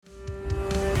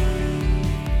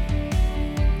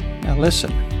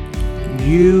Listen,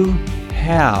 you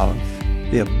have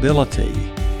the ability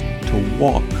to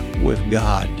walk with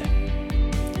God.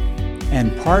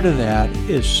 And part of that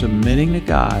is submitting to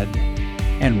God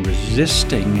and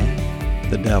resisting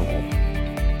the devil.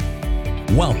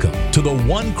 Welcome to the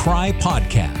One Cry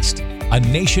Podcast, a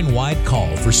nationwide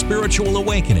call for spiritual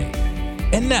awakening.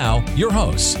 And now, your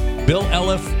hosts, Bill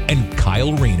Elliff and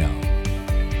Kyle Reno.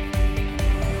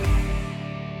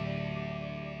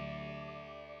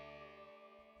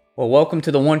 Well, welcome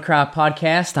to the One Cry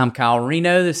Podcast. I'm Kyle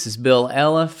Reno. This is Bill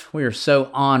Elliff. We are so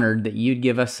honored that you'd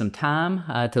give us some time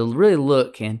to really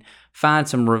look and find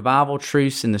some revival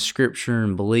truths in the Scripture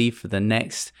and believe for the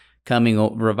next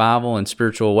coming revival and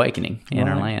spiritual awakening in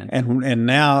our land. And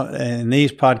now in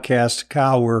these podcasts,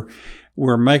 Kyle,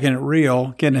 we're making it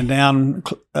real, getting it down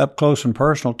up close and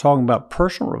personal, talking about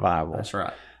personal revival. That's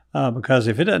right. Because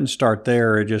if it doesn't start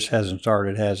there, it just hasn't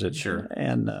started, has it? Sure.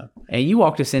 And you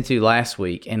walked us into last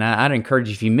week, and I'd encourage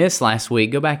you, if you missed last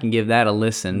week, go back and give that a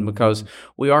listen, because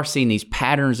we are seeing these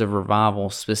patterns of revival,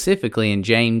 specifically in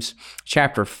James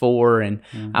chapter 4, and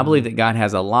I believe that God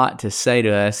has a lot to say to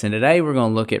us, and today we're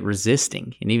going to look at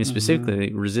resisting, and even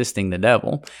specifically resisting the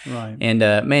devil. Right. And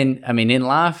man, I mean, in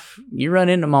life, you run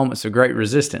into moments of great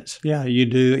resistance. Yeah, you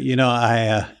do. You know,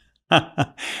 I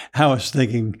was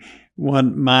thinking, one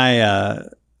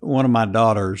of my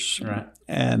daughters, Right.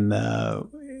 and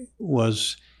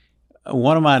was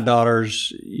one of my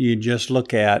daughters you just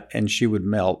look at and she would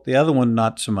melt. The other one,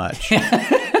 not so much.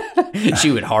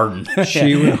 She would harden.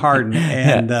 She would harden,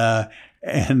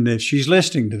 and if she's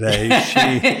listening today,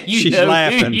 she's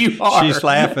laughing. She's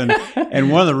laughing,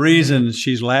 and one of the reasons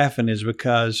she's laughing is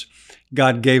because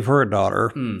God gave her a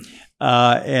daughter.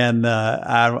 And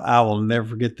I will never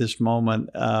forget this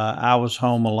moment. I was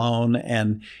home alone,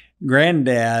 and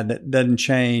Granddad doesn't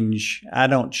change. I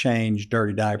don't change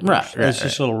dirty diapers. Right, It's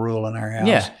just a little rule in our house.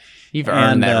 Yeah, you've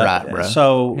earned that right, bro.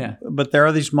 So, but there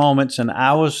are these moments, and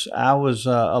I was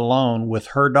alone with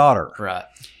her daughter, Right.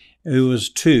 who was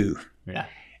 2. Yeah.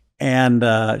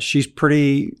 And she's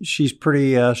pretty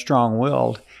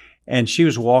strong-willed, and she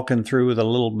was walking through with a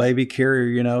little baby carrier.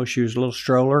 You know, she was a little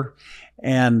stroller.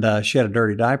 And she had a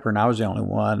dirty diaper, and I was the only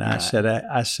one. Right.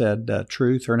 I said,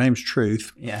 Truth. Her name's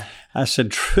Truth. Yeah. I said,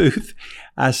 Truth.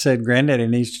 I said, Granddaddy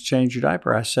needs to change your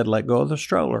diaper. I said, let go of the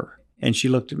stroller. And she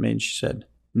looked at me and she said,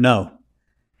 no.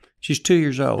 She's 2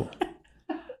 years old.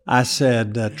 I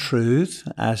said, Truth.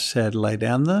 I said, lay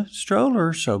down the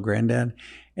stroller. So Granddad,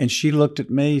 and she looked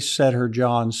at me, set her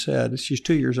jaw, and said, she's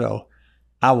 2 years old,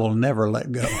 I will never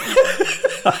let go.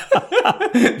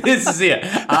 This is it.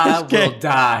 I will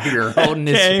die here holding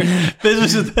this.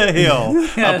 This is the hill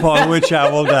upon which I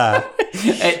will die.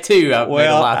 At 2, I've made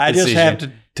a life decision. I just have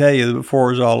to tell you, before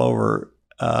it was all over,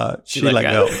 she let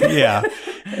go. Yeah,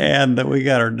 and we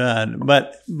got her done.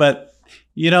 But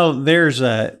you know, there's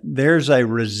a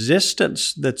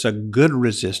resistance that's a good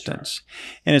resistance,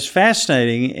 and it's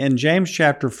fascinating. In James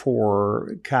chapter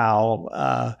 4,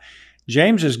 Kyle,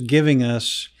 James is giving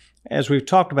us, as we've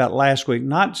talked about last week,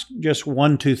 not just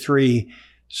 1, 2, 3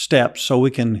 steps so we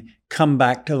can come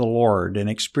back to the Lord and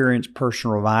experience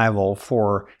personal revival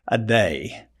for a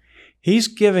day. He's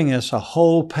giving us a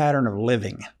whole pattern of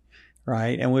living,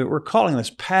 right? And we're calling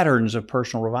this patterns of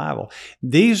personal revival.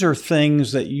 These are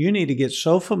things that you need to get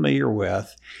so familiar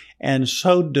with and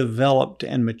so developed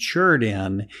and matured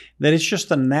in that it's just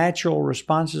the natural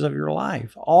responses of your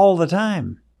life all the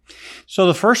time. So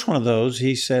the first one of those,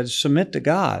 he said, submit to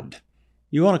God.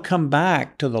 You want to come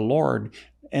back to the Lord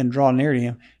and draw near to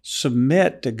Him.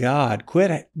 Submit to God.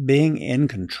 Quit being in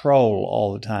control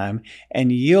all the time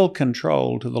and yield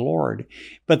control to the Lord.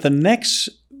 But the next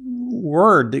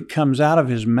word that comes out of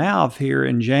his mouth here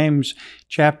in James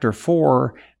chapter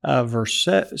 4, verse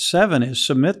 7 is,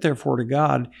 submit therefore to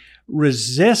God,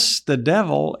 resist the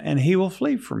devil, and he will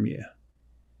flee from you.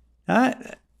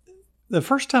 The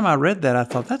first time I read that, I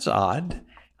thought, that's odd.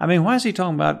 I mean, why is he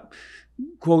talking about,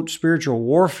 quote, spiritual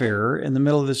warfare in the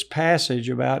middle of this passage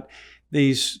about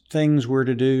these things we're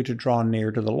to do to draw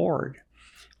near to the Lord?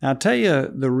 Now, I'll tell you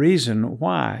the reason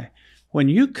why. When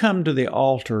you come to the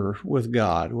altar with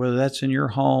God, whether that's in your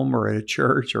home or at a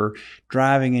church or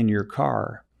driving in your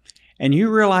car, and you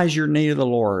realize your need of the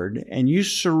Lord and you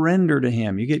surrender to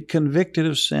Him, you get convicted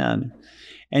of sin,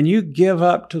 and you give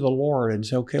up to the Lord and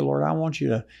say, okay, Lord, I want you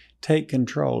to take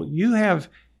control. You have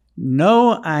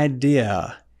no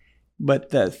idea but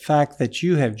the fact that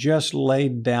you have just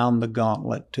laid down the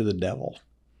gauntlet to the devil,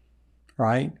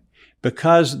 right?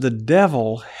 Because the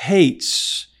devil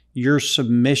hates your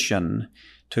submission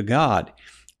to God.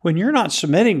 When you're not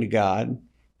submitting to God,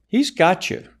 He's got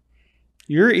you.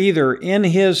 You're either in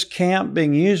his camp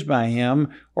being used by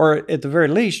him, or at the very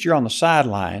least, you're on the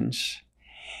sidelines.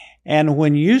 And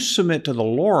when you submit to the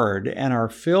Lord and are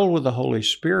filled with the Holy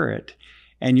Spirit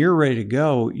and you're ready to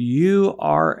go, you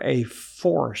are a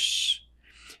force.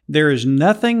 There is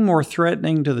nothing more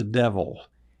threatening to the devil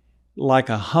like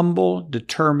a humble,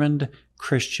 determined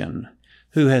Christian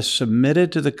who has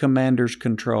submitted to the commander's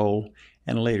control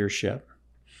and leadership.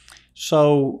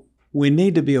 So we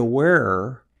need to be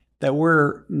aware that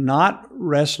we're not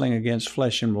wrestling against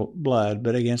flesh and blood,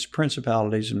 but against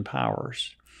principalities and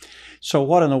powers. So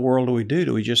what in the world do we do?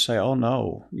 Do we just say, oh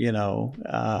no,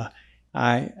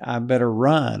 I better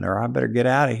run, or I better get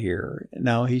out of here?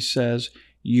 No, he says,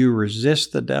 you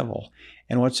resist the devil.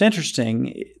 And what's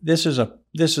interesting, this is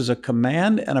a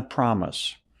command and a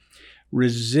promise.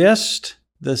 Resist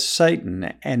the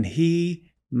Satan, and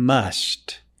he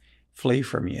must flee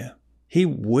from you. He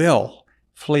will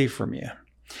flee from you.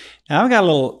 Now, I've got a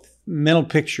little mental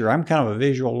picture. I'm kind of a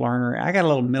visual learner. I got a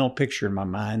little mental picture in my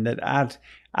mind that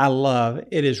I love.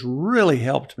 It has really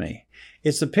helped me.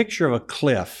 It's the picture of a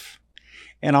cliff.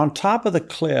 And on top of the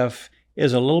cliff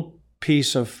is a little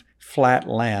piece of flat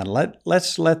land.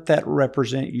 Let's let that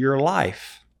represent your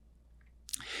life.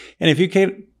 And if you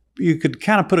could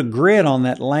kind of put a grid on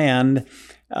that land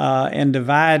and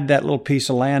divide that little piece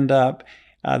of land up.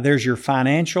 There's your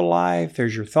financial life,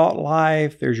 there's your thought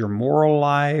life, there's your moral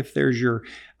life, there's your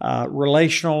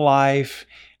relational life,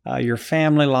 your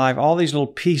family life, all these little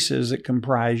pieces that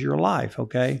comprise your life,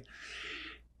 okay?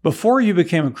 Before you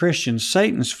became a Christian,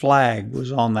 Satan's flag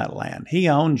was on that land. He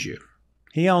owned you.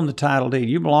 He owned the title deed.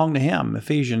 You belong to him.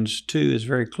 Ephesians 2 is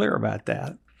very clear about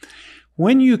that.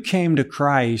 When you came to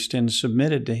Christ and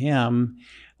submitted to him,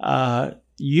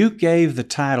 you gave the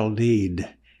title deed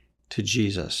to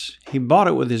Jesus. He bought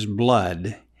it with his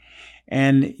blood,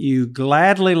 and you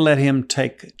gladly let him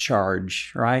take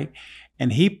charge, right?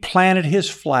 And he planted his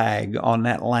flag on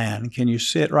that land. Can you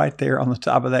see it right there on the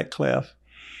top of that cliff?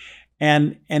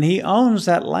 And he owns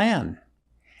that land.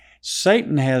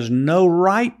 Satan has no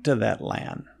right to that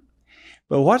land.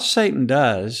 But what Satan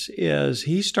does is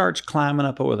he starts climbing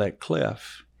up over that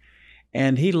cliff,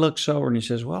 and he looks over and he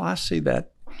says, well, I see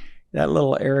that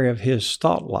little area of his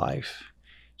thought life.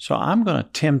 So I'm going to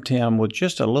tempt him with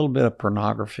just a little bit of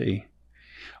pornography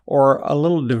or a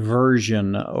little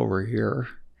diversion over here,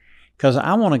 because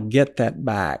I want to get that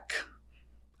back.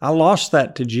 I lost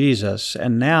that to Jesus,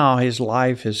 and now his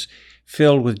life is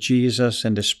filled with Jesus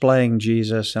and displaying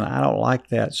Jesus, and I don't like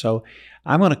that. So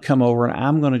I'm going to come over and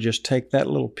I'm going to just take that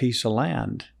little piece of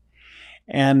land.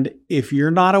 And if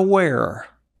you're not aware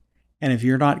and if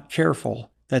you're not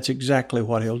careful, that's exactly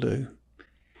what he'll do.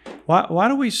 Why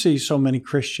do we see so many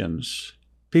Christians,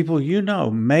 people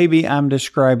maybe I'm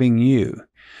describing you,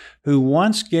 who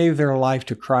once gave their life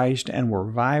to Christ and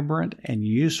were vibrant and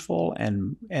useful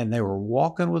and they were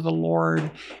walking with the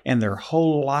Lord, and their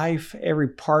whole life, every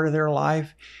part of their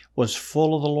life was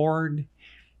full of the Lord.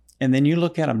 And then you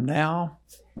look at them now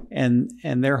and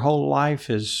their whole life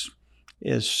is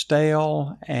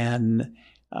stale, and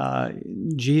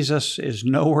Jesus is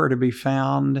nowhere to be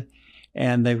found,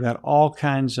 and they've got all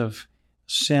kinds of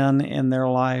sin in their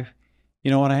life.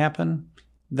 You know what happened?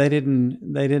 They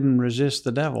didn't resist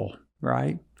the devil,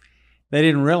 right? They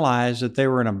didn't realize that they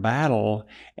were in a battle,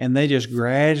 and they just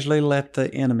gradually let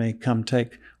the enemy come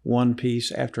take one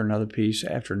piece after another piece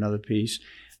after another piece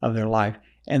of their life.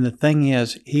 And the thing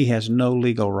is, he has no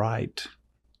legal right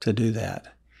to do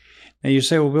that. Now you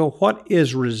say, well, Bill, what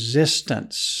is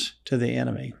resistance to the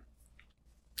enemy?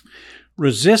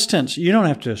 Resistance, you don't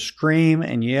have to scream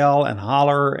and yell and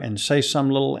holler and say some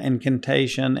little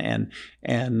incantation and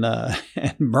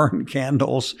burn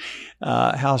candles.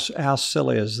 How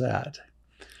silly is that?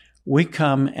 We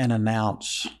come and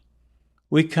announce.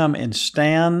 We come and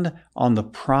stand on the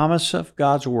promise of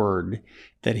God's word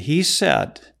that he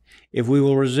said, if we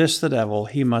will resist the devil,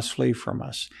 he must flee from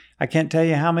us. I can't tell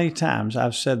you how many times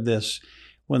I've said this.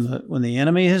 When the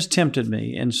enemy has tempted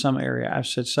me in some area, I've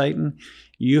said, Satan,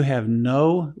 you have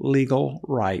no legal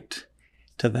right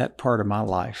to that part of my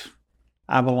life.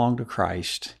 I belong to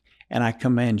Christ, and I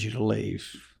command you to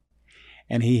leave.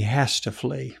 And he has to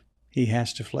flee. He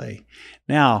has to flee.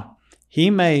 Now, he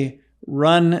may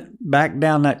run back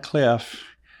down that cliff,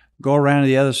 go around to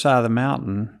the other side of the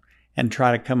mountain, and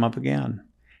try to come up again.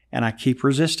 And I keep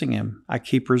resisting him. I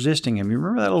keep resisting him. You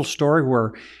remember that little story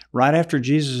where right after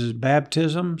Jesus'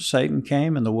 baptism, Satan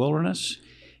came in the wilderness?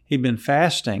 He'd been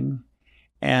fasting,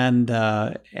 and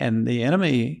the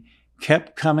enemy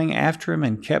kept coming after him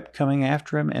and kept coming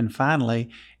after him. And finally,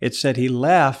 it said he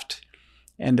left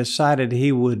and decided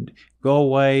he would go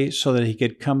away so that he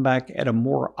could come back at a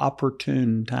more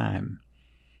opportune time.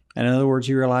 And in other words,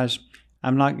 he realized,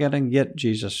 I'm not going to get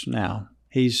Jesus now.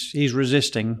 He's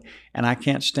resisting, and I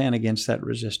can't stand against that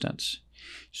resistance.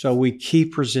 So we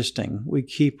keep resisting. We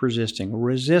keep resisting.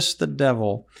 Resist the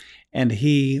devil, and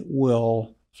he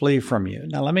will flee from you.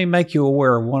 Now, let me make you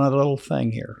aware of one other little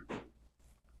thing here.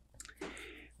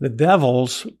 The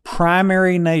devil's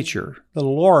primary nature, the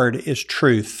Lord is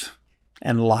truth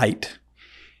and light.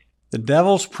 The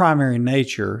devil's primary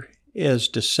nature is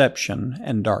deception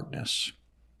and darkness.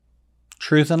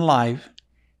 Truth and life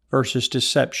versus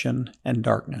deception and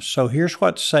darkness. So here's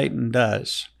what Satan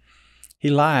does. He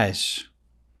lies.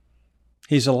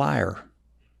 He's a liar.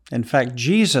 In fact,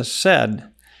 Jesus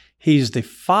said he's the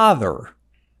father,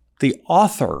 the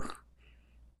author,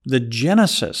 the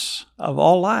genesis of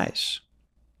all lies.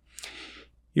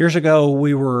 Years ago,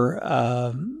 we were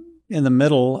in the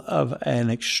middle of an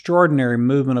extraordinary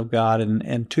movement of God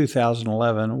in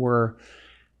 2011, where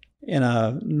in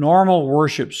a normal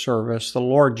worship service, the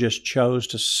Lord just chose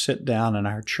to sit down in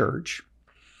our church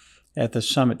at the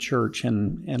Summit Church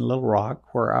in Little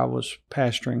Rock, where I was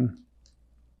pastoring.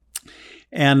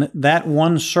 And that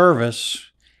one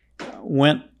service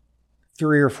went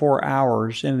 3 or 4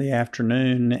 hours in the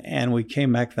afternoon, and we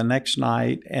came back the next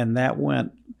night, and that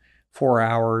went 4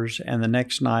 hours, and the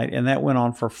next night, and that went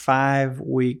on for 5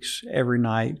 weeks every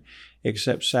night,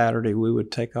 except Saturday we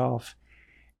would take off.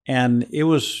 And it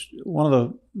was one of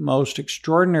the most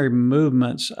extraordinary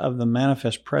movements of the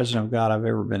manifest presence of God I've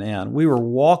ever been in. We were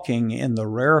walking in the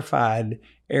rarefied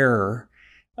air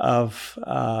of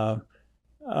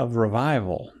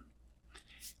revival.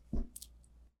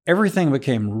 Everything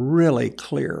became really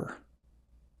clear.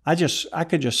 I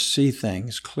could just see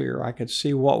things clear. I could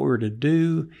see what we were to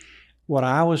do, what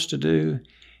I was to do.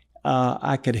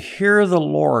 I could hear the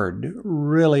Lord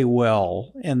really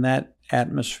well in that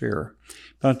atmosphere.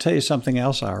 But I'll tell you something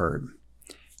else I heard.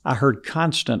 I heard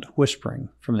constant whispering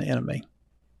from the enemy.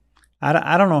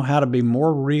 I don't know how to be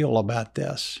more real about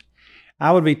this.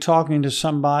 I would be talking to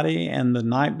somebody, and the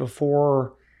night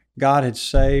before, God had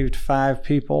saved 5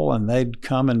 people, and they'd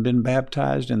come and been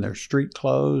baptized in their street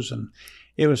clothes, and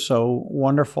it was so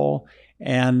wonderful.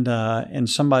 And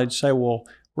somebody'd say, well,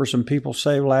 were some people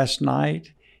saved last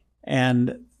night?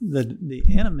 And the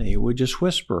enemy would just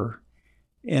whisper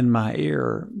in my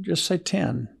ear, just say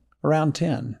 10, around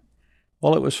 10.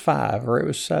 Well, it was 5 or it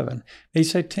was 7. He'd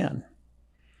say 10.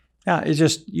 Now, it's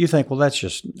just, you think, well,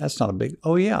 that's not a big,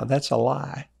 oh yeah, that's a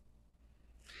lie.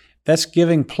 That's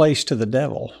giving place to the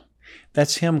devil.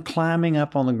 That's him climbing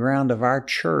up on the ground of our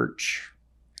church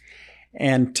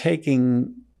and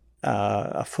taking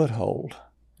a foothold,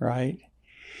 right?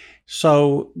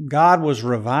 So God was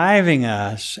reviving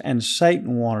us, and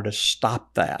Satan wanted to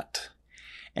stop that.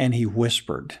 And he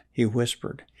whispered.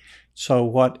 So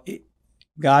what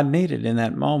God needed in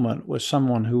that moment was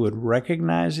someone who would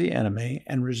recognize the enemy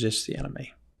and resist the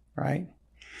enemy, right?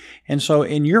 And so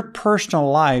in your personal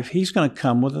life, he's going to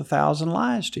come with 1,000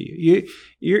 lies to you.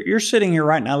 You're sitting here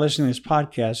right now listening to this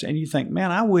podcast, and you think,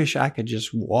 man, I wish I could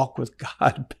just walk with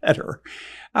God better.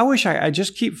 I wish I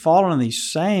just keep falling in these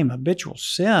same habitual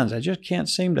sins. I just can't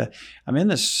seem to, I'm in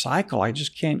this cycle. I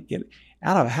just can't get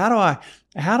out of it.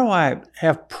 How do I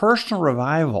have personal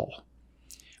revival?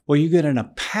 Well, you get in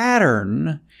a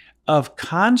pattern of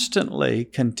constantly,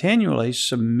 continually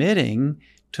submitting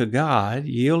to God,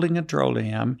 yielding control to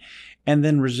him, and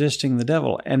then resisting the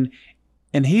devil. And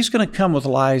he's going to come with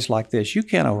lies like this. You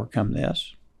can't overcome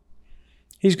this.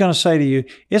 He's going to say to you,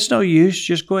 it's no use,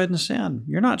 just go ahead and sin.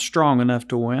 You're not strong enough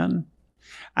to win.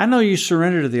 I know you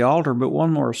surrender to the altar, but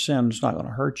one more sin is not going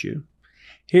to hurt you.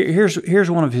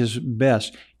 Here's one of his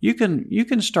best. You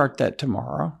can start that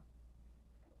tomorrow.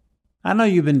 I know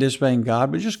you've been disobeying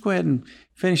God, but just go ahead and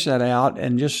finish that out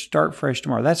and just start fresh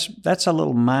tomorrow. That's a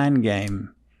little mind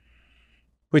game,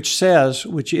 which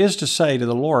is to say to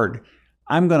the Lord,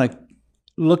 I'm going to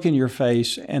look in your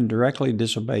face and directly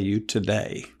disobey you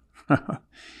today.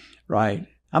 Right?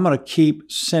 I'm going to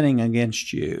keep sinning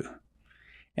against you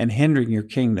and hindering your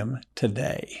kingdom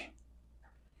today.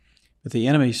 But the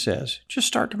enemy says, just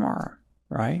start tomorrow,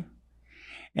 right?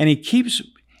 And he keeps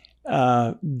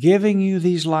giving you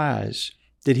these lies.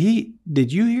 Did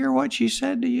you hear what she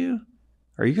said to you?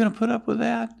 Are you going to put up with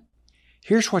that?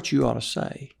 Here's what you ought to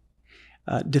say.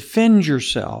 Defend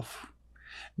yourself.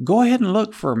 Go ahead and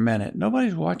look for a minute.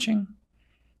 Nobody's watching.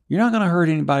 You're not going to hurt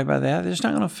anybody by that. It's not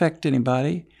going to affect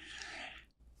anybody.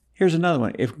 Here's another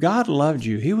one. If God loved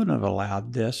you, he wouldn't have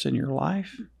allowed this in your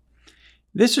life.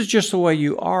 This is just the way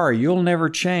you are. You'll never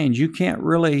change. You can't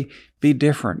really be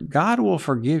different. God will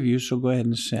forgive you, so go ahead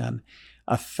and sin.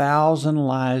 1,000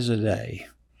 lies a day.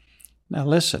 Now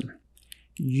listen,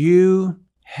 you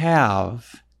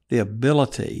have the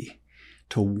ability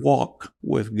to walk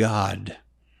with God.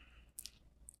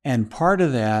 And part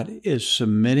of that is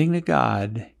submitting to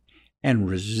God and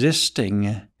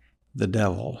resisting the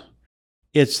devil.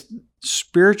 It's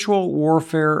spiritual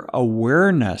warfare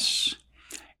awareness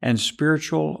and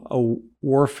spiritual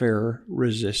warfare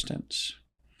resistance.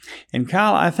 And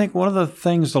Kyle, I think one of the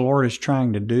things the Lord is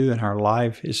trying to do in our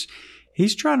life is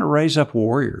He's trying to raise up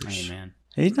warriors. Amen.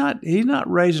 He's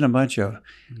not raising a bunch of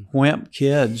wimp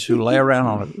kids who lay around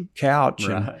on a couch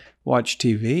and watch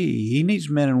TV. He needs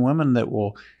men and women that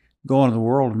will go into the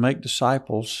world and make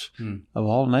disciples of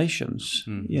all nations,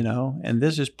 and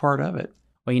this is part of it.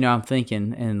 Well, I'm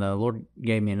thinking, and the Lord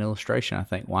gave me an illustration, I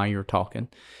think, while you were talking.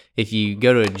 If you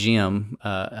go to a gym,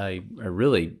 a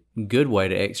really good way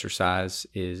to exercise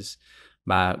is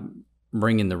by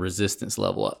bringing the resistance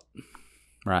level up,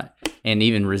 right? And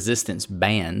even resistance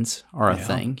bands are a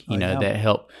thing, that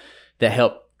help.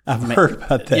 I've heard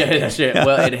about that. Yeah, that's it.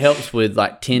 Well, it helps with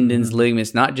like tendons,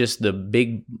 ligaments, not just the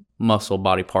big muscle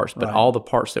body parts, but all the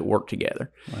parts that work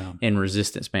together in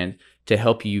resistance bands to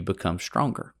help you become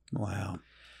stronger. Wow.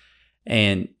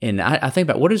 And I think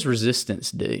about, what does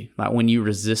resistance do? Like when you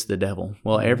resist the devil,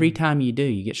 well, every time you do,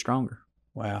 you get stronger.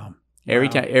 Wow.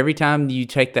 Every time you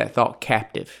take that thought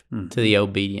captive to the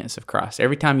obedience of Christ,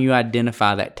 every time you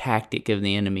identify that tactic of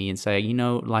the enemy and say,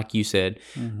 like you said,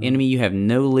 enemy, you have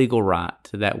no legal right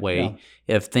to that way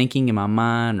of thinking in my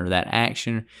mind or that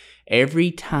action.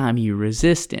 Every time you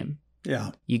resist him,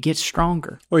 you get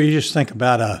stronger. Well, you just think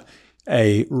about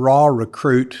a raw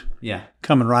recruit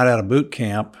coming right out of boot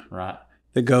camp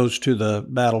that goes to the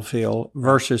battlefield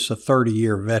versus a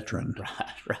 30-year veteran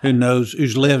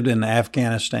who's lived in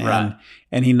Afghanistan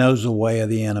and he knows the way of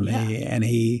the enemy and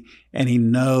he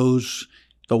knows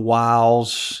the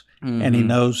wiles and he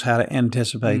knows how to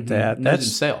anticipate that. Knows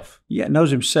himself. Yeah,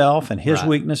 knows himself and his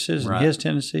weaknesses and his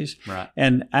tendencies.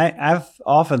 And I've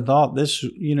often thought this,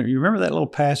 you remember that little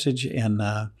passage in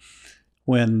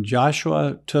when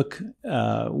Joshua took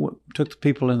the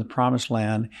people in the promised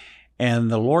land,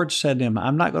 and the Lord said to him,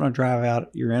 I'm not going to drive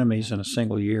out your enemies in a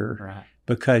single year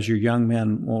because your young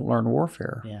men won't learn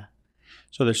warfare. Yeah.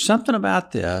 So there's something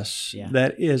about this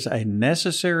that is a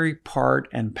necessary part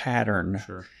and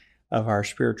pattern of our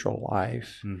spiritual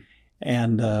life.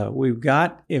 And we've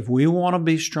got, if we want to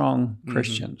be strong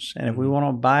Christians, and if we want to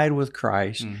abide with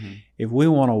Christ, if we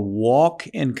want to walk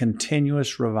in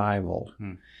continuous revival,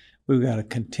 we've got to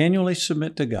continually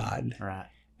submit to God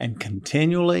and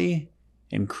continually,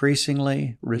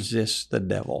 increasingly resist the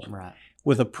devil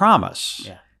with a promise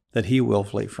that he will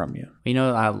flee from you.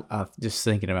 I just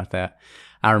thinking about that.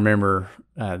 I remember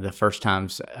the first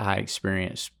times I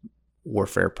experienced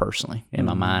warfare personally in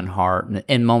my mind, heart, and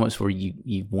in moments where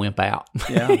you wimp out,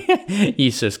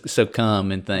 you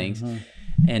succumb and things,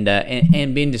 and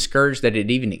being discouraged that it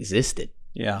even existed.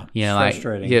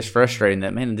 Frustrating. It's frustrating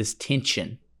that, man, this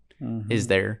tension is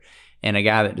there. And a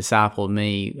guy that discipled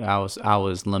me, I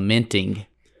was lamenting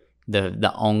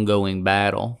the ongoing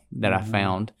battle that I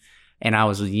found, and I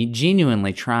was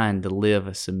genuinely trying to live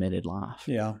a submitted life.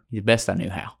 The best I knew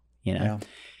how.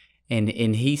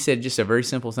 And he said just a very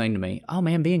simple thing to me. Oh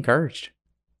man, be encouraged.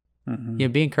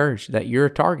 Be encouraged that you're a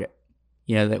target.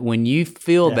 That when you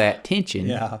feel that tension,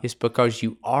 it's because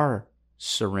you are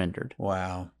surrendered.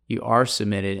 Wow. You are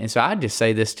submitted. And so I just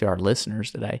say this to our listeners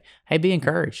today. Hey, be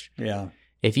encouraged.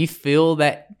 If you feel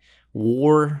that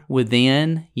war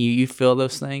within, you feel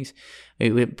those things,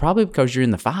 it probably because you're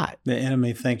in the fight. The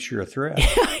enemy thinks you're a threat.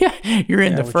 You're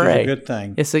in the fray. Which is a good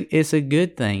thing. It's a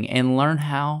good thing. And learn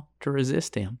how to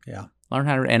resist him. Learn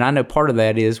how to, and I know part of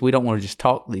that is we don't want to just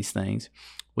talk these things.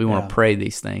 We want to pray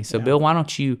these things. So Bill, why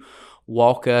don't you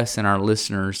walk us and our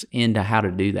listeners into how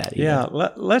to do that?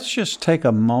 Let's just take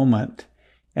a moment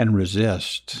and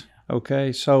resist.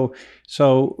 Okay, so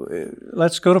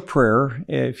let's go to prayer.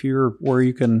 If you're where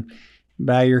you can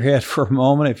bow your head for a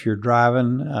moment, if you're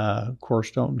driving, of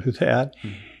course, don't do that.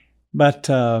 But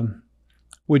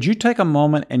would you take a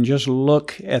moment and just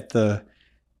look at the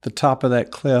top of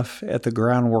that cliff, at the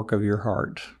groundwork of your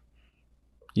heart?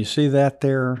 You see that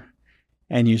there?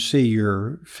 And you see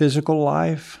your physical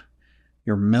life,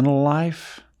 your mental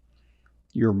life,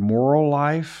 your moral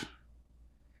life.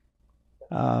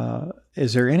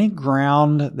 Is there any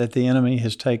ground that the enemy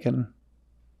has taken?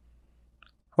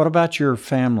 What about your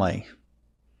family?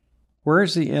 Where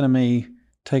has the enemy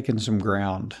taken some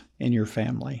ground in your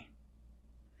family?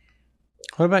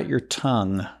 What about your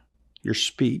tongue, your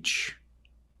speech?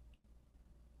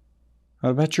 What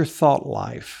about your thought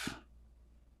life?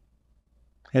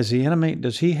 Has the enemy,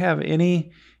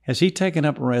 has he taken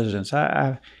up residence?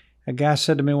 A guy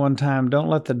said to me one time, don't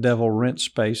let the devil rent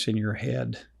space in your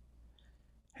head.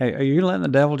 Hey, are you letting the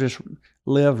devil just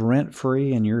live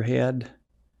rent-free in your head?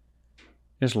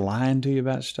 Just lying to you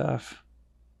about stuff?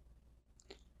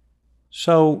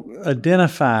 So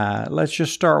identify, let's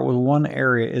just start with one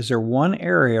area. Is there one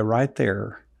area right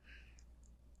there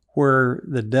where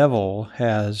the devil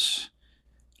has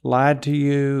lied to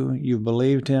you, you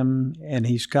believed him, and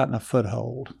he's gotten a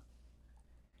foothold?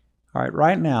 All right,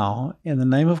 right now, in the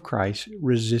name of Christ,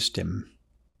 resist him.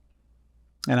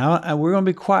 And we're going to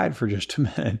be quiet for just a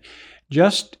minute.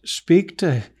 Just speak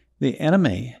to the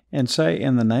enemy and say,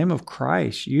 in the name of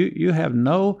Christ, you have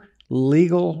no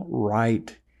legal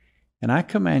right. And I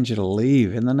command you to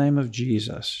leave in the name of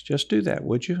Jesus. Just do that,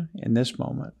 would you, in this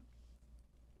moment?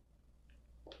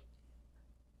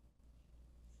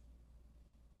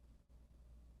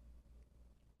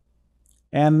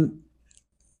 And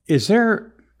is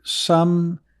there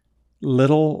some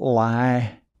little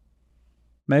lie,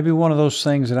 maybe one of those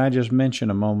things that I just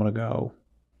mentioned a moment ago?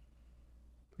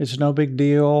 It's no big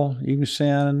deal. You can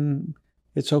sin.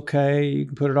 It's okay. You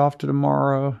can put it off to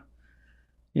tomorrow.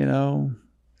 You know,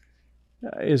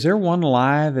 is there one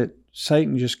lie that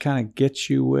Satan just kind of gets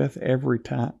you with every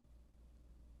time?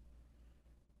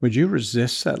 Would you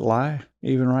resist that lie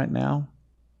even right now?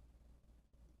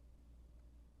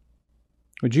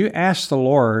 Would you ask the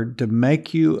Lord to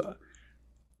make you,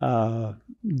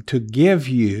 to give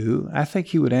you, I think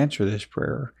He would answer this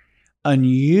prayer,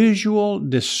 unusual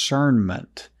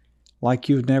discernment like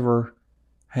you've never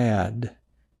had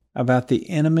about the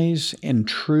enemy's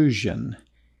intrusion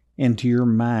into your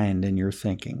mind and your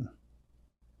thinking?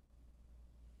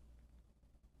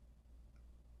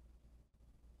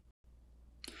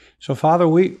 So, Father,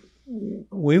 we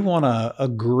want to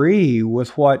agree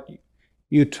with what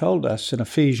you told us in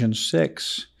Ephesians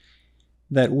 6,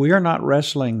 that we are not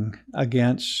wrestling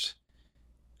against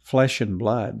flesh and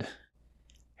blood.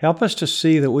 Help us to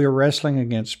see that we are wrestling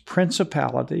against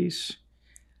principalities,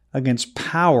 against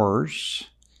powers,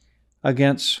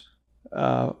 against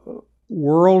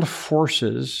world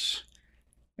forces,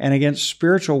 and against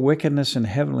spiritual wickedness in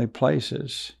heavenly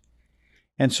places.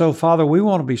 And so, Father, we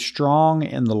want to be strong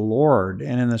in the Lord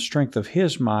and in the strength of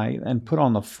His might and put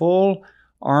on the full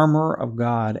armor of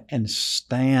God and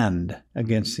stand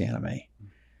against the enemy.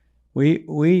 We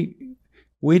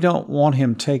don't want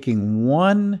him taking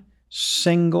one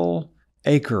single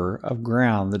acre of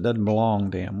ground that doesn't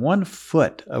belong to him, 1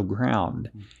 foot of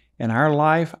ground in our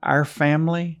life, our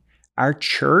family, our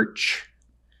church,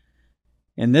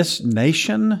 in this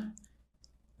nation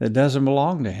that doesn't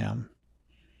belong to him.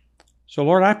 So,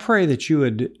 Lord, I pray that you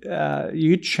would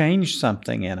you change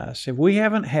something in us. If we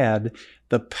haven't had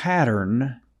the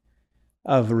pattern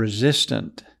of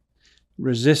resisting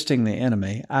the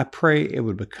enemy, I pray it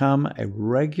would become a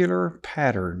regular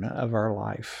pattern of our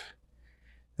life,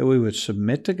 that we would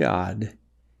submit to God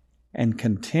and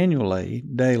continually,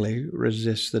 daily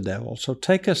resist the devil. So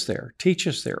take us there, teach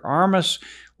us there, arm us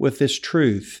with this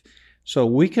truth so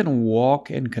we can walk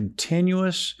in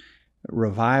continuous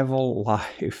revival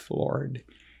life, Lord,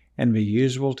 and be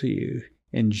usable to you.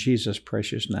 In Jesus'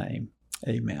 precious name,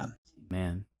 amen.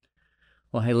 Amen.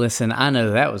 Well, hey, listen, I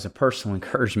know that was a personal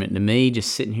encouragement to me,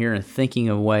 just sitting here and thinking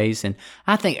of ways. And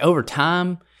I think over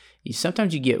time,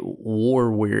 sometimes you get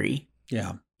war weary.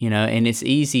 Yeah. You know, and it's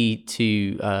easy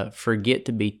to forget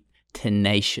to be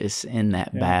tenacious in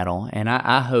that battle. And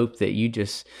I hope that you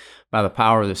just, by the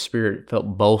power of the Spirit,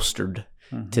 felt bolstered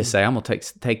to say, I'm going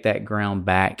to take that ground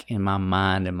back in my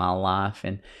mind and my life.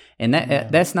 And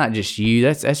that's not just you.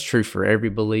 That's true for every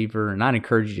believer. And I'd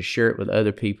encourage you to share it with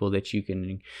other people that you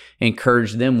can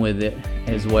encourage them with it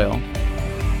as well.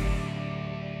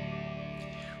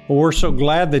 Well, we're so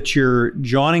glad that you're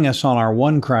joining us on our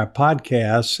One Cry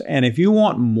podcast. And if you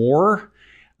want more,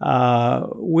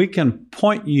 we can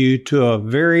point you to a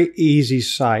very easy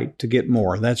site to get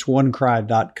more. That's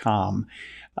onecry.com.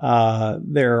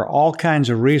 There are all kinds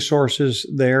of resources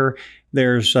there.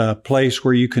 There's a place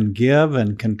where you can give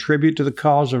and contribute to the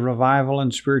cause of revival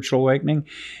and spiritual awakening.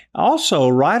 Also,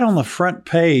 right on the front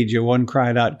page of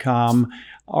onecry.com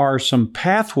are some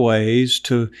pathways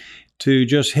to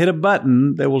just hit a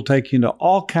button that will take you into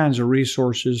all kinds of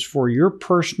resources for your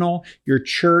personal, your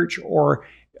church, or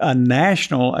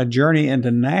a journey into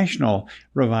national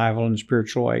revival and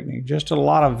spiritual awakening. Just a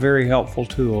lot of very helpful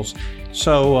tools.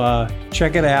 So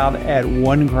check it out at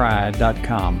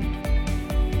onecry.com.